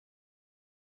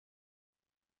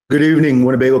Good evening,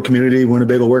 Winnebago community,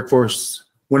 Winnebago workforce,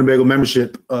 Winnebago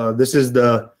membership. This is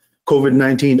the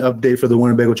COVID-19 update for the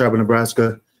Winnebago Tribe of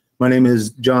Nebraska. My name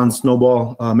is John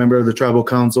Snowball, a member of the Tribal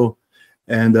Council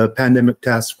and the Pandemic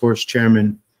Task Force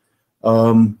Chairman.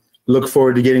 Look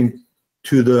forward to getting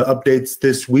to the updates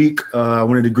this week. I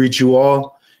wanted to greet you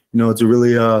all. You know, it's a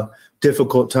really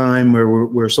difficult time where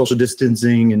we're social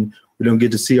distancing and we don't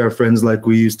get to see our friends like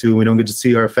we used to. We don't get to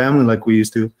see our family like we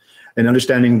used to. And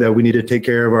understanding that we need to take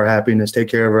care of our happiness, take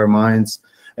care of our minds.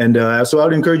 And so I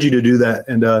would encourage you to do that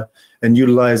and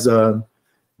utilize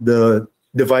the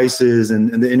devices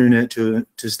and the internet to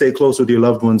stay close with your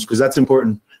loved ones, because that's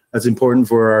important. That's important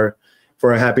for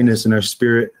our happiness and our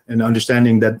spirit, and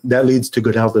understanding that that leads to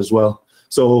good health as well.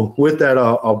 So with that,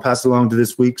 I'll pass along to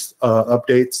this week's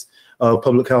updates.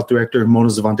 Public Health Director Mona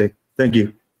Zavante. Thank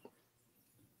you.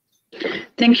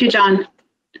 Thank you, John.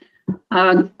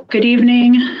 Good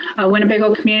evening,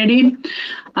 Winnebago community.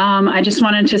 I just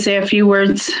wanted to say a few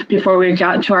words before we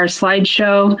got to our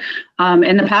slideshow.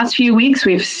 In the past few weeks,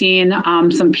 we've seen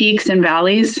some peaks and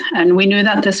valleys, and we knew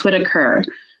that this would occur.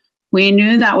 We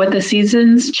knew that with the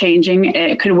seasons changing,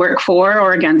 it could work for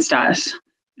or against us.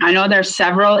 I know there's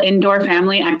several indoor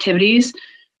family activities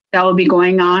that will be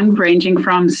going on, ranging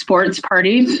from sports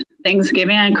parties,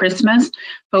 Thanksgiving and Christmas,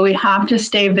 but we have to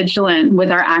stay vigilant with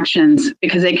our actions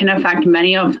because they can affect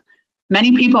many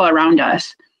people around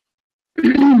us.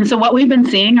 So what we've been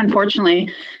seeing,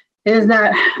 unfortunately, is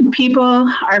that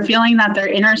people are feeling that their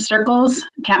inner circles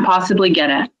can't possibly get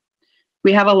it.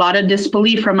 We have a lot of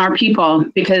disbelief from our people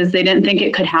because they didn't think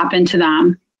it could happen to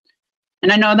them.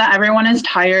 And I know that everyone is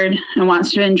tired and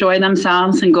wants to enjoy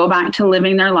themselves and go back to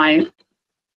living their life.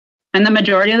 And the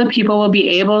majority of the people will be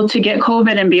able to get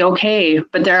COVID and be okay,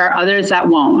 but there are others that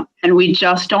won't. And we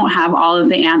just don't have all of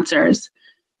the answers,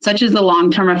 such as the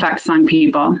long-term effects on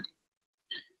people.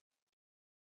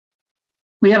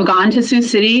 We have gone to Sioux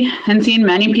City and seen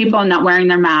many people not wearing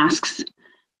their masks.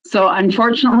 So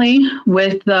unfortunately,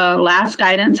 with the last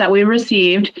guidance that we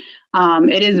received,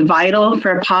 it is vital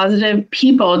for positive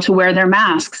people to wear their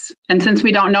masks. And since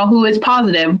we don't know who is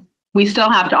positive, we still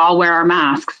have to all wear our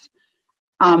masks.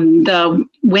 The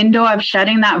window of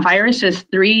shedding that virus is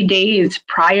 3 days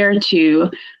prior to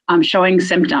showing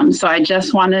symptoms. So I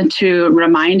just wanted to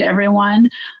remind everyone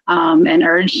and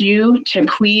urge you to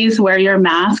please wear your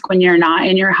mask when you're not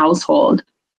in your household.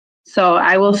 So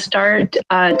I will start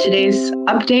today's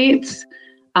updates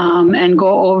and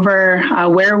go over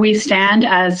where we stand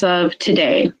as of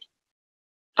today.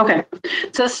 Okay,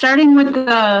 so starting with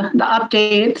the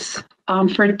updates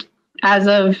for as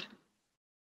of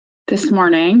this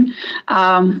morning,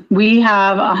 we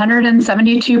have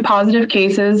 172 positive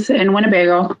cases in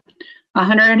Winnebago.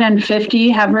 150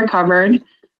 have recovered.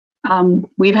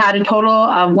 We've had a total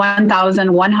of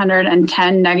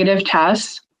 1,110 negative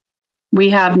tests. We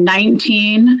have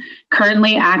 19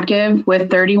 currently active with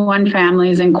 31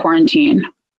 families in quarantine.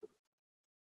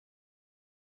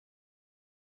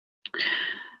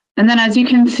 And then as you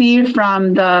can see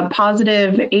from the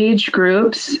positive age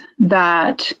groups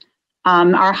that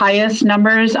our highest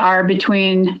numbers are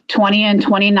between 20 and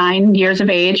 29 years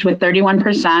of age with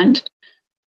 31%,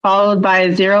 followed by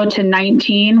 0 to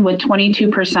 19 with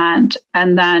 22%,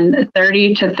 and then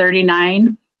 30 to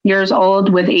 39 years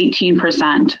old with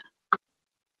 18%.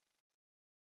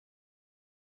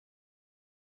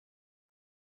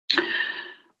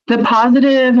 The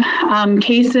positive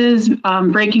cases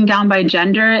breaking down by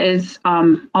gender is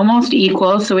almost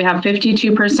equal. So we have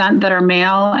 52% that are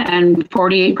male and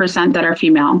 48% that are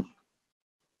female.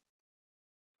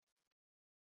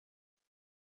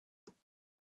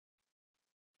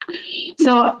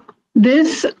 So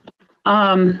this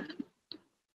bar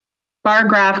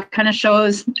graph kind of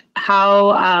shows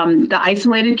how the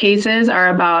isolated cases are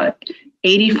about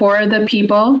 84 of the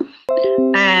people,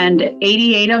 and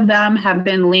 88 of them have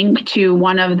been linked to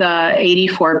one of the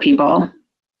 84 people,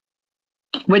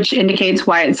 which indicates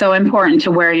why it's so important to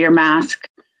wear your mask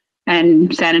and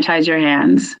sanitize your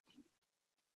hands.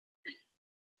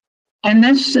 And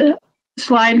this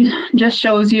slide just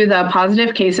shows you the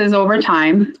positive cases over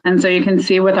time. And so you can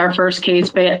see with our first case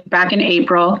back in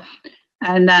April,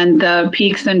 and then the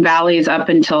peaks and valleys up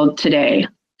until today.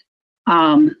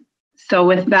 So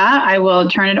with that, I will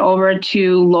turn it over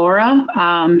to Laura.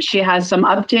 She has some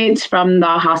updates from the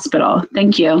hospital.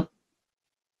 Thank you.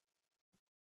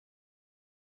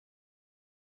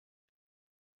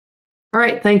 All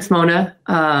right, thanks, Mona.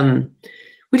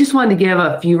 We just wanted to give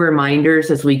a few reminders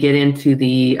as we get into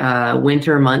the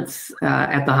winter months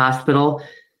at the hospital.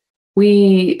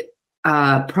 We,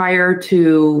 prior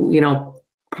to,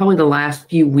 probably the last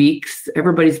few weeks,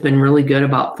 everybody's been really good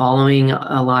about following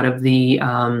a lot of the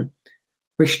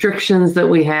restrictions that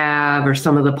we have or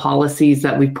some of the policies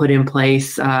that we've put in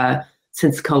place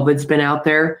since COVID's been out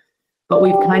there. But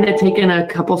we've kind of taken a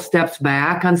couple steps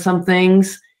back on some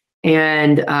things,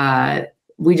 and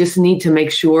we just need to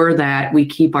make sure that we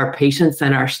keep our patients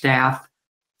and our staff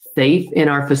safe in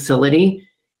our facility.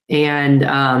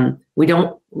 And we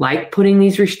don't like putting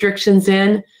these restrictions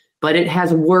in, but it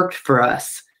has worked for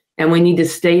us, and we need to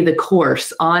stay the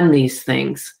course on these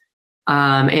things.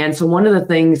 And so one of the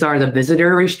things are the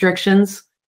visitor restrictions.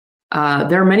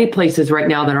 There are many places right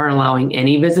now that aren't allowing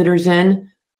any visitors in.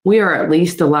 We are at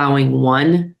least allowing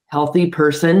one healthy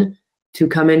person to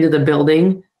come into the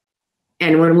building.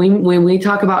 And when we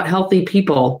talk about healthy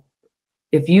people,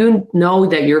 if you know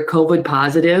that you're COVID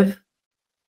positive,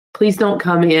 please don't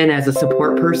come in as a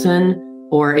support person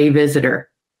or a visitor.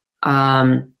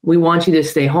 We want you to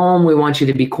stay home. We want you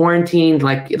to be quarantined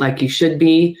like you should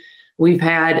be. We've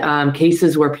had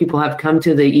cases where people have come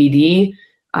to the ED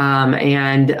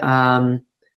and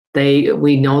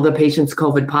we know the patient's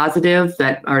COVID positive,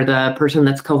 the person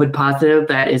that's COVID positive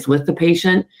that is with the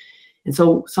patient. And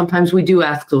so sometimes we do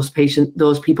ask those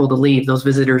people to leave, those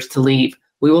visitors to leave.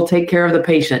 We will take care of the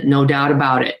patient, no doubt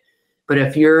about it. But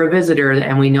if you're a visitor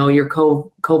and we know you're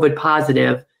COVID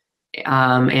positive,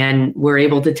 and we're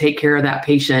able to take care of that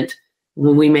patient,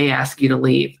 we may ask you to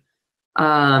leave.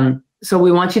 So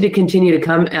we want you to continue to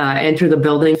come enter the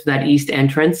building through that east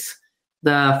entrance.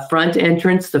 The front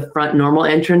entrance, the front normal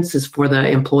entrance is for the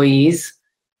employees.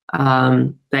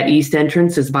 That east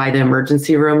entrance is by the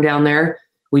emergency room down there.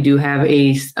 We do have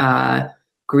a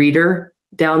greeter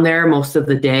down there most of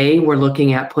the day. We're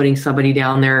looking at putting somebody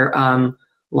down there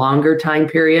longer time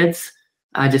periods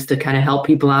just to kind of help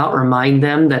people out, remind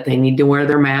them that they need to wear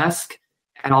their mask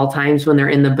at all times when they're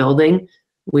in the building.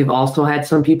 We've also had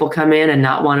some people come in and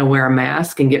not want to wear a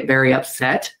mask and get very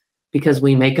upset because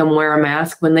we make them wear a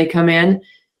mask when they come in.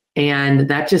 And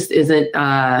that just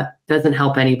doesn't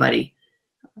help anybody.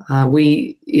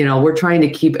 We're trying to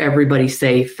keep everybody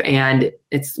safe, and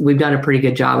we've done a pretty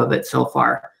good job of it so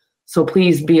far. So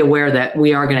please be aware that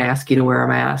we are going to ask you to wear a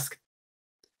mask.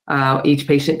 Each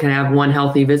patient can have one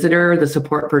healthy visitor. The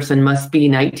support person must be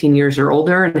 19 years or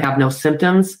older and have no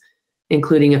symptoms,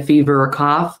 including a fever or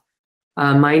cough.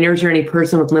 Minors or any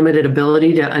person with limited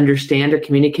ability to understand or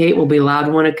communicate will be allowed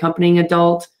one accompanying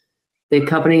adult. The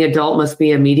accompanying adult must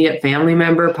be an immediate family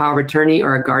member, power of attorney,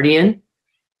 or a guardian.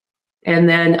 And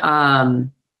then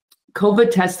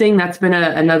COVID testing, that's been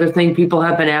another thing people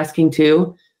have been asking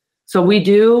too. So we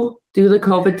do the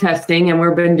COVID testing, and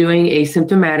we've been doing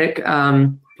asymptomatic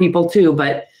people too,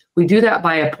 but we do that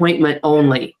by appointment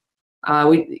only.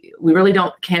 We really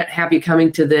can't have you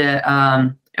coming to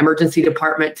the emergency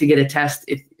department to get a test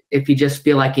if you just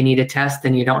feel like you need a test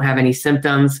and you don't have any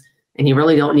symptoms and you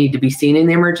really don't need to be seen in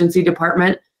the emergency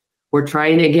department. We're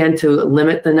trying again to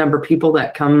limit the number of people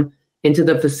that come into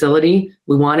the facility.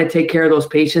 We want to take care of those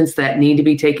patients that need to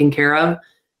be taken care of,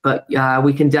 but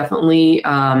we can definitely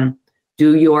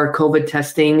do your COVID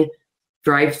testing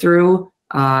drive-through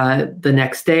the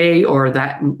next day, or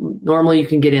that normally you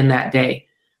can get in that day.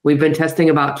 We've been testing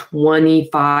about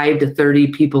 25 to 30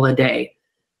 people a day.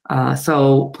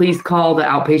 So please call the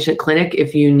outpatient clinic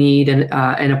if you need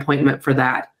an appointment for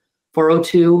that.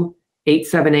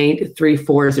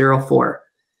 402-878-3404.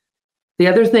 The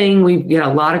other thing, we get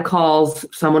a lot of calls.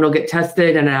 Someone will get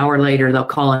tested and an hour later they'll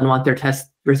call and want their test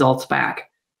results back.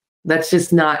 That's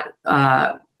just not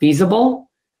feasible.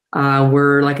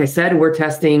 Like I said, we're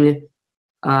testing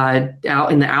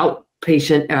out in the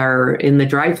outpatient or in the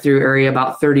drive-through area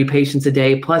about 30 patients a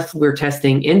day. Plus we're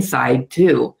testing inside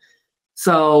too.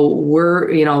 So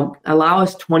allow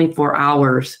us 24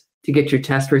 hours to get your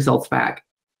test results back.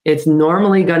 It's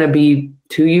normally going to be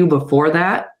to you before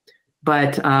that,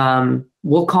 but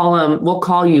we'll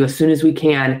call you as soon as we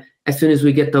can, as soon as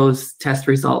we get those test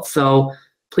results. So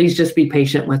please just be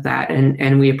patient with that,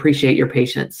 and we appreciate your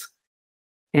patience.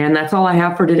 And that's all I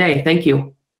have for today. Thank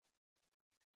you.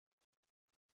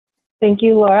 Thank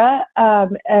you, Laura.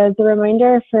 As a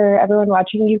reminder for everyone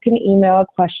watching, you can email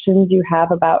questions you have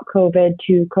about COVID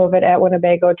to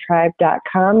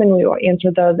covid@winnebagotribe.com, and we will answer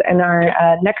those in our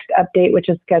next update, which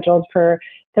is scheduled for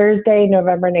Thursday,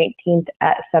 November 19th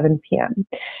at 7 p.m.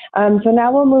 So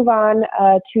now we'll move on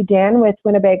to Dan with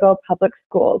Winnebago Public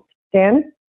Schools.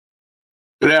 Dan?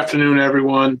 Good afternoon,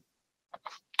 everyone.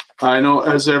 I know,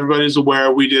 as everybody's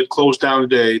aware, we did close down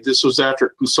today. This was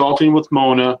after consulting with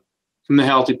Mona from the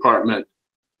health department.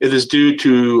 It is due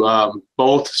to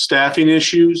both staffing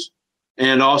issues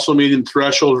and also meeting the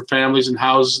threshold for families and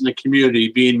houses in the community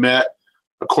being met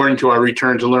according to our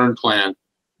return to learn plan.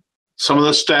 Some of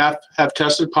the staff have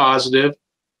tested positive.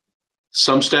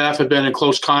 Some staff have been in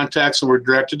close contacts and were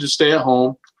directed to stay at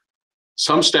home.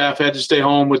 Some staff had to stay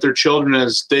home with their children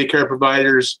as daycare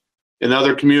providers in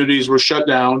other communities were shut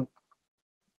down.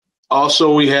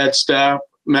 Also, we had staff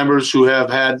members who have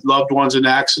had loved ones in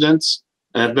accidents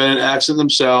and have been in accident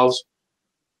themselves.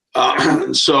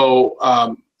 So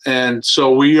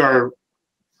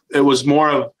it was more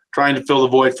of trying to fill the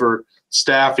void for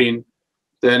staffing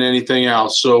than anything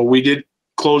else. So we did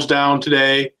close down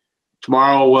today.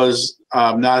 Tomorrow was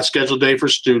not a scheduled day for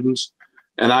students.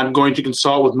 And I'm going to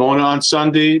consult with Mona on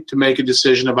Sunday to make a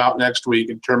decision about next week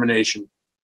and termination.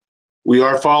 We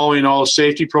are following all the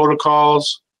safety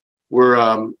protocols. We're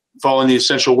following the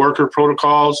essential worker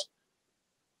protocols.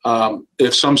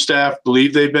 If some staff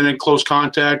believe they've been in close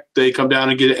contact, they come down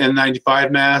and get an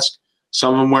N95 mask.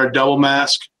 Some of them wear double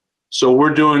mask. So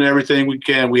we're doing everything we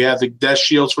can. We have the desk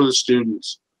shields for the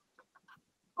students.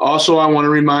 Also, I want to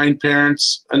remind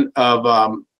parents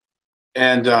of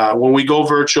when we go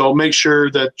virtual, make sure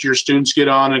that your students get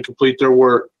on and complete their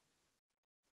work.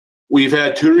 We've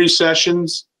had tutoring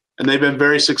sessions, and they've been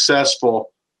very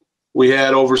successful. We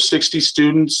had over 60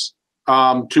 students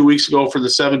 2 weeks ago for the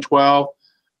 7-12.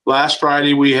 Last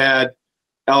Friday, we had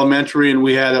elementary, and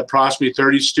we had approximately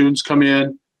 30 students come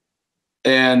in,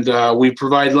 and we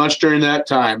provide lunch during that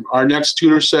time. Our next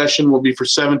tutor session will be for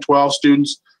 7-12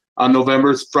 students on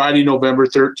Friday, November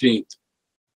 13th.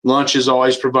 Lunch is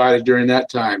always provided during that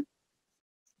time.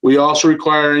 We also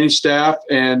require any staff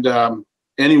and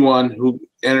anyone who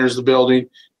enters the building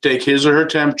take his or her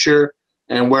temperature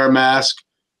and wear a mask.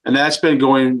 And that's been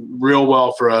going real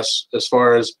well for us as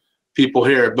far as people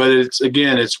here. But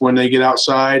it's when they get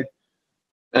outside.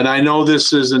 And I know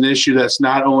this is an issue that's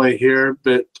not only here,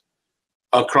 but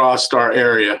across our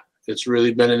area. It's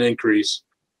really been an increase.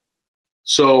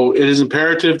 So it is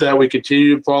imperative that we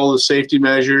continue to follow the safety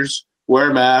measures,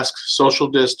 wear masks, social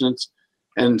distance,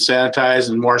 and sanitize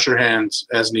and wash your hands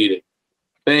as needed.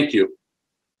 Thank you.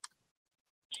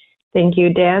 Thank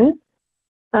you, Dan.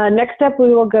 Next up,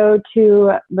 we will go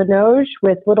to Manoj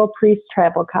with Little Priest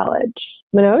Tribal College.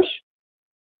 Manoj?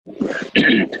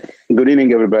 Good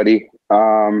evening, everybody.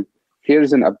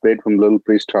 Here's an update from Little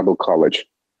Priest Tribal College.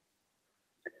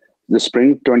 The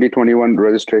spring 2021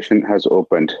 registration has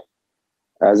opened.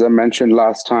 As I mentioned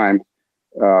last time,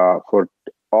 for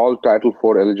all Title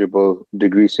IV eligible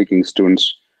degree-seeking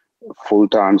students,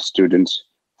 full-time students,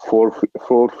 four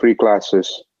free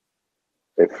classes,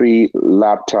 a free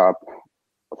laptop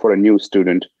for a new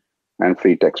student, and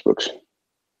free textbooks.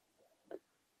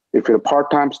 If you're a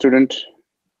part-time student,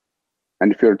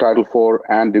 and if you're a Title IV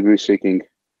and degree-seeking,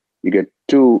 you get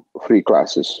 2 free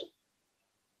classes,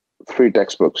 free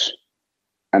textbooks,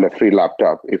 and a free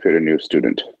laptop if you're a new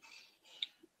student.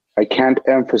 I can't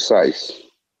emphasize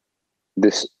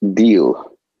this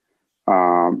deal.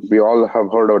 We all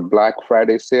have heard of Black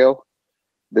Friday sale.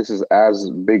 This is as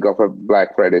big of a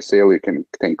Black Friday sale you can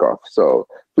think of. So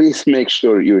please make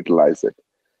sure you utilize it.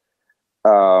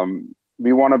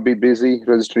 We want to be busy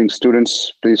registering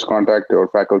students. Please contact our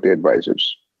faculty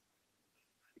advisors.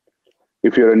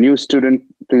 If you're a new student,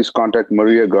 please contact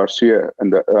Maria Garcia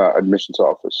in the admissions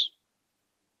office.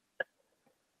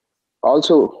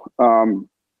 Also,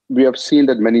 we have seen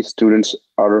that many students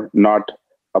are not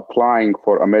applying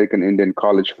for American Indian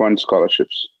College Fund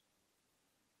scholarships.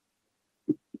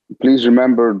 Please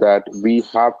remember that we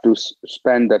have to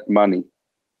spend that money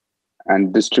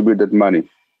and distribute that money.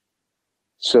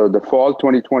 So the fall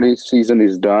 2020 season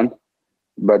is done,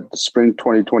 but the spring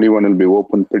 2021 will be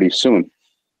open pretty soon.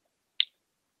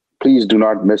 Please do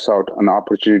not miss out an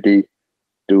opportunity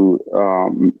to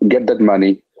get that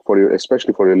money for your,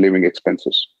 especially for your living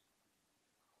expenses.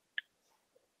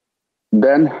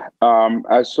 Then,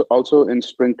 as also in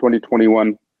spring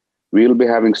 2021, we will be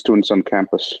having students on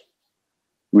campus.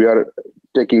 We are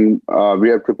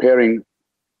preparing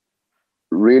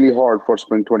really hard for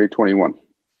spring 2021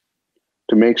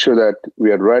 to make sure that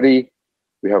we are ready.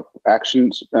 We have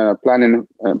actions plan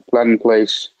in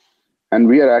place, and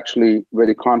we are actually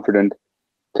very confident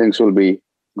things will be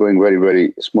going very,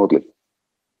 very smoothly.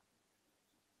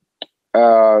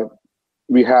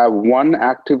 We have 1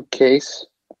 active case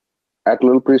at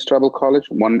Little Priest Tribal College,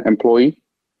 1 employee,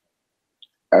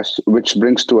 which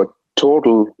brings to a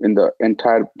total in the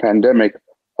entire pandemic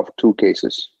of 2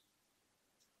 cases.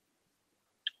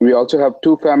 We also have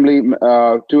 2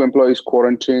 employees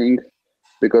quarantining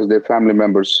because their family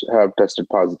members have tested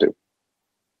positive.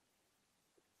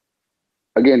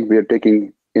 Again, we are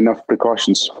taking enough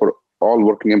precautions for all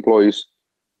working employees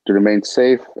to remain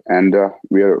safe, and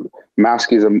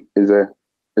mask is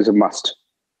a must.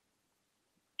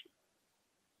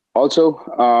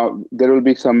 Also, there will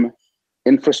be some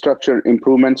infrastructure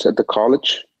improvements at the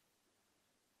college,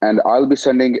 and I'll be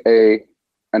sending an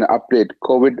update,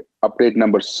 COVID update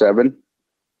number 7,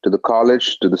 to the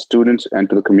college, to the students, and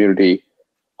to the community,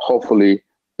 hopefully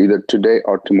either today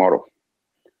or tomorrow.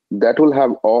 That will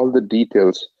have all the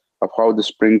details of how the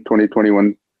spring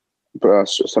 2021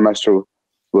 semester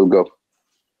will go.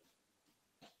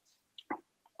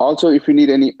 Also, if you need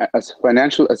any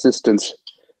financial assistance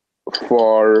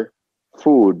for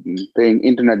food, paying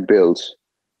internet bills,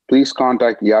 please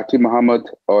contact Yati Muhammad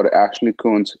or Ashley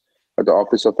Coons at the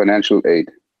Office of Financial Aid.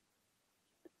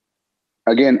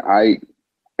 Again, I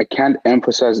can't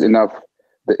emphasize enough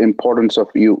the importance of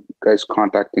you guys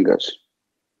contacting us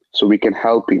so we can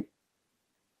help you.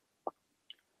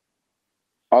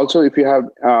 Also, if you have,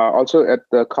 also at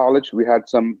the college, we had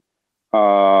some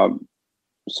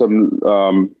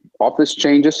office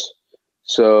changes.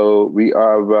 So we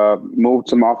have moved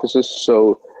some offices.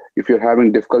 So if you're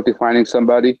having difficulty finding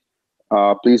somebody,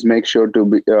 please make sure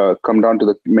to come down to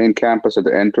the main campus at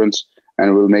the entrance,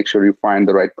 and we'll make sure you find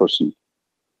the right person.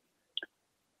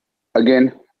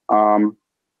 Again, I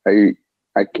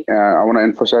want to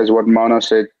emphasize what Mona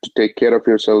said, to take care of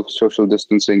yourself, social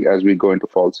distancing as we go into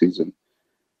fall season.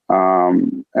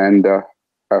 And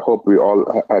I hope we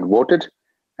all had voted,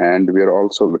 and we are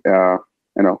also,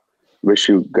 wish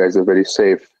you guys a very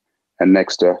safe and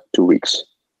next 2 weeks.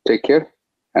 Take care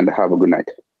and have a good night.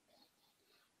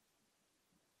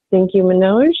 Thank you,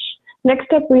 Manoj.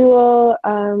 Next up, we will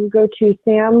go to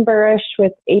Sam Burish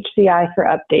with HCI for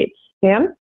updates.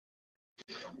 Sam?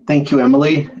 Thank you,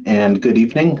 Emily, and good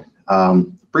evening.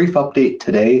 Brief update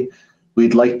today.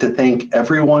 We'd like to thank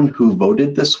everyone who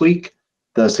voted this week.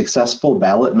 The successful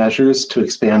ballot measures to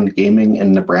expand gaming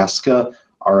in Nebraska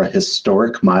are a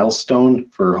historic milestone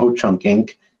for Ho-Chunk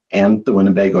Inc. and the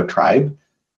Winnebago tribe.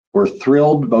 We're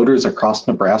thrilled voters across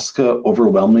Nebraska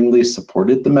overwhelmingly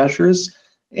supported the measures,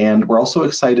 and we're also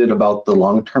excited about the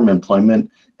long-term employment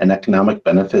and economic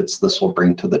benefits this will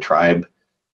bring to the tribe.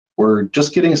 We're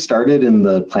just getting started in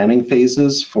the planning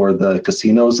phases for the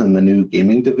casinos and the new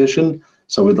gaming division,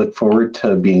 so we look forward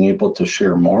to being able to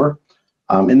share more.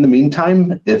 In the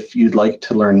meantime, if you'd like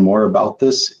to learn more about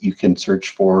this, you can search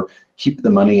for Keep the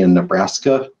Money in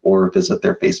Nebraska or visit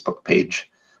their Facebook page.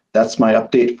 That's my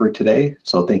update for today,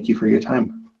 so thank you for your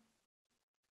time.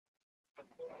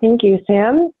 Thank you,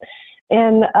 Sam.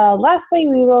 And lastly,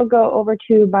 we will go over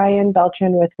to Mayan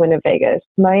Beltran with Winnebago.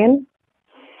 Mayan?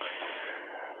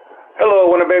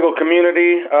 Hello, Winnebago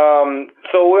community.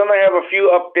 So we only have a few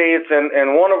updates,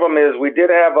 and one of them is we did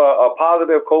have a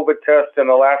positive COVID test in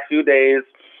the last few days.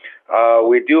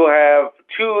 We do have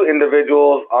 2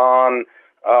 individuals on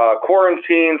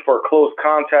quarantine for close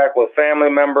contact with family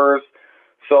members.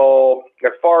 So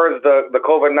as far as the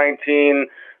COVID-19,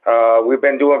 we've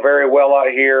been doing very well out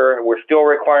here. We're still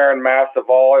requiring masks of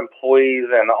all employees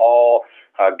and all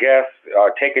guests,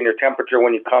 taking your temperature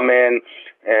when you come in,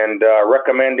 and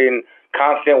recommending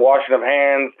constant washing of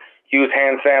hands, use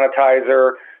hand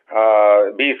sanitizer,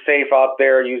 be safe out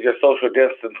there, use your social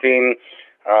distancing.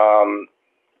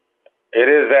 It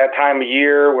is that time of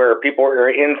year where people are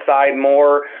inside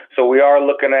more, so we are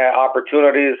looking at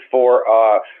opportunities for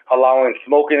allowing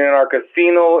smoking in our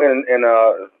casino in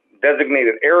a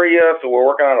designated area. So we're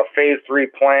working on a phase 3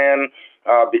 plan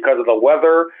because of the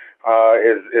weather.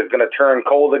 Is going to turn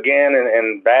cold again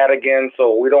and bad again,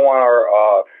 so we don't want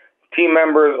our team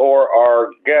members or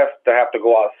our guests to have to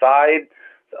go outside.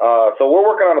 So we're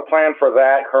working on a plan for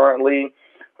that currently,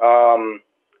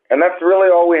 and that's really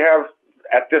all we have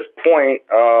at this point.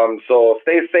 So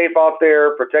stay safe out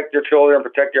there, protect your children,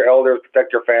 protect your elders,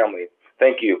 protect your family.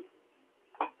 Thank you.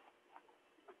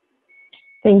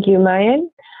 Thank you, Mayan.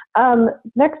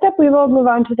 Next up, we will move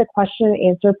on to the question and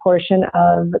answer portion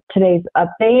of today's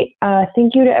update.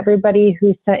 Thank you to everybody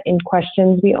who sent in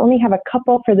questions. We only have a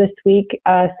couple for this week,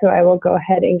 so I will go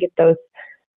ahead and get those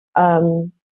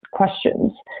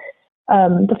questions.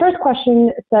 The first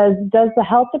question says, does the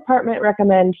health department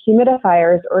recommend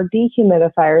humidifiers or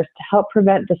dehumidifiers to help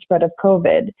prevent the spread of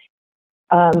COVID?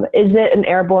 Is it an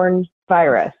airborne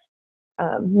virus?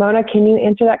 Mona, can you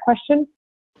answer that question?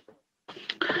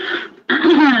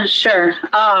 Sure.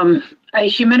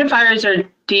 Humidifiers or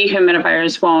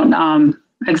dehumidifiers won't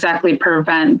exactly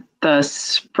prevent the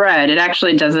spread. It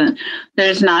actually doesn't.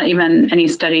 There's not even any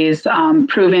studies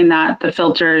proving that the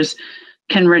filters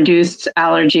can reduce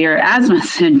allergy or asthma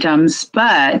symptoms,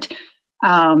 but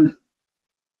I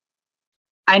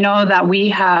know that we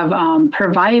have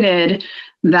provided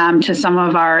them to some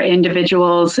of our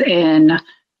individuals in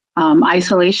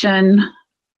isolation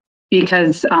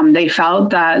because they felt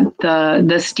that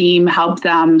the steam helped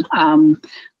them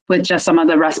with just some of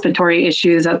the respiratory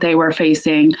issues that they were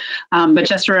facing. But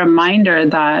just a reminder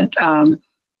that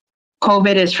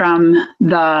COVID is from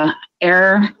the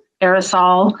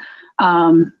aerosol.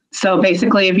 So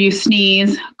basically, if you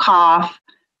sneeze, cough,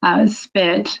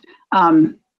 spit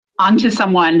onto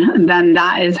someone, then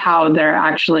that is how they're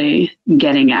actually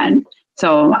getting it.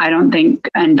 So I don't think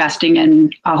investing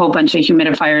in a whole bunch of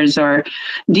humidifiers or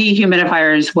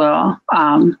dehumidifiers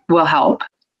will help.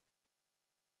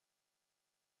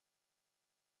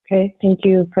 Okay, thank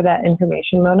you for that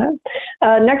information, Mona.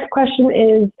 Next question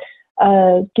is,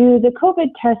 do the COVID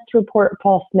tests report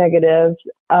false negatives?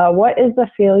 What is the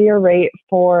failure rate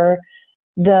for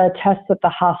the tests that the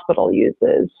hospital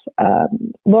uses?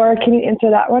 Laura, can you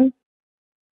answer that one?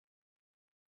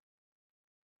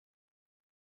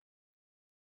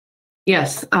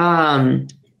 Yes.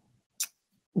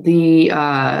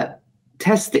 The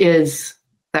test is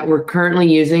that we're currently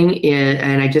using,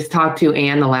 and I just talked to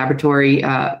Ann, the laboratory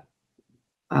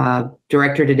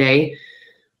director today.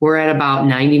 We're at about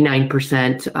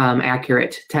 99%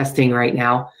 accurate testing right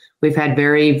now. We've had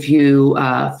very few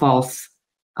false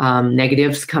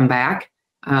negatives come back.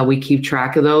 We keep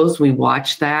track of those. We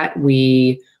watch that.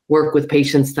 We work with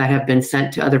patients that have been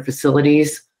sent to other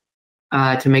facilities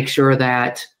to make sure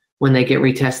that when they get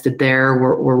retested there,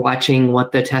 we're watching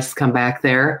what the tests come back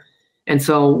there. And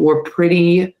so we're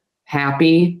pretty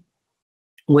happy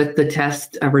with the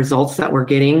test results that we're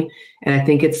getting. And I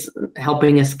think it's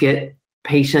helping us get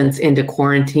patients into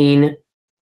quarantine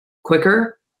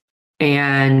quicker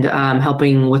and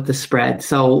helping with the spread.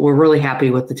 So we're really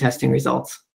happy with the testing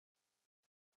results.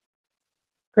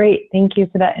 Great, thank you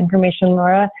for that information,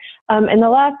 Laura. And the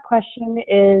last question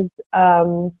is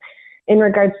in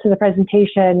regards to the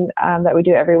presentation that we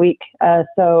do every week.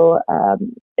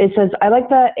 It says, I like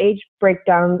the age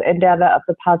breakdowns and data of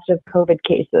the positive COVID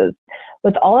cases.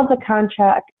 With all of the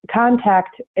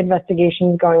contact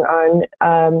investigations going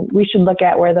on, we should look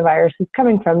at where the virus is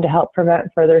coming from to help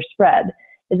prevent further spread.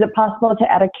 Is it possible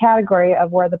to add a category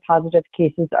of where the positive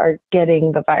cases are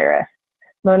getting the virus?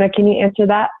 Mona, can you answer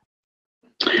that?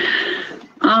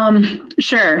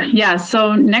 Sure. Yeah.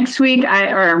 So next week,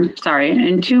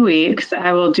 in 2 weeks,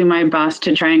 I will do my best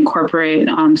to try and incorporate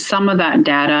some of that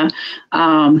data.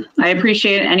 I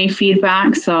appreciate any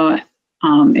feedback. So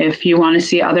if you want to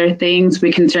see other things,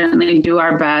 we can certainly do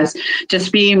our best.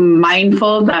 Just be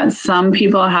mindful that some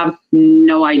people have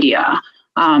no idea,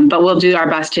 but we'll do our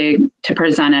best to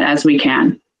present it as we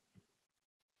can.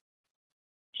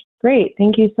 Great.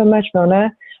 Thank you so much,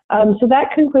 Mona. So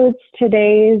that concludes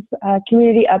today's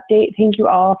community update. Thank you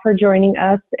all for joining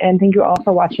us, and thank you all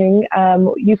for watching.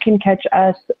 You can catch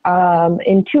us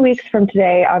in 2 weeks from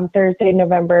today on Thursday,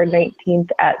 November 19th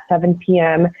at 7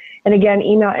 p.m. And again,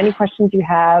 email any questions you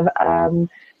have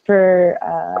for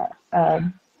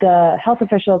the health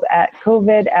officials at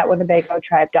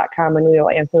covid@winnebagotribe.com, and we will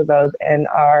answer those in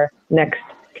our next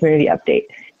community update.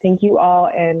 Thank you all,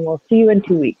 and we'll see you in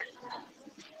 2 weeks.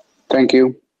 Thank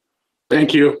you.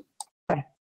 Thank you.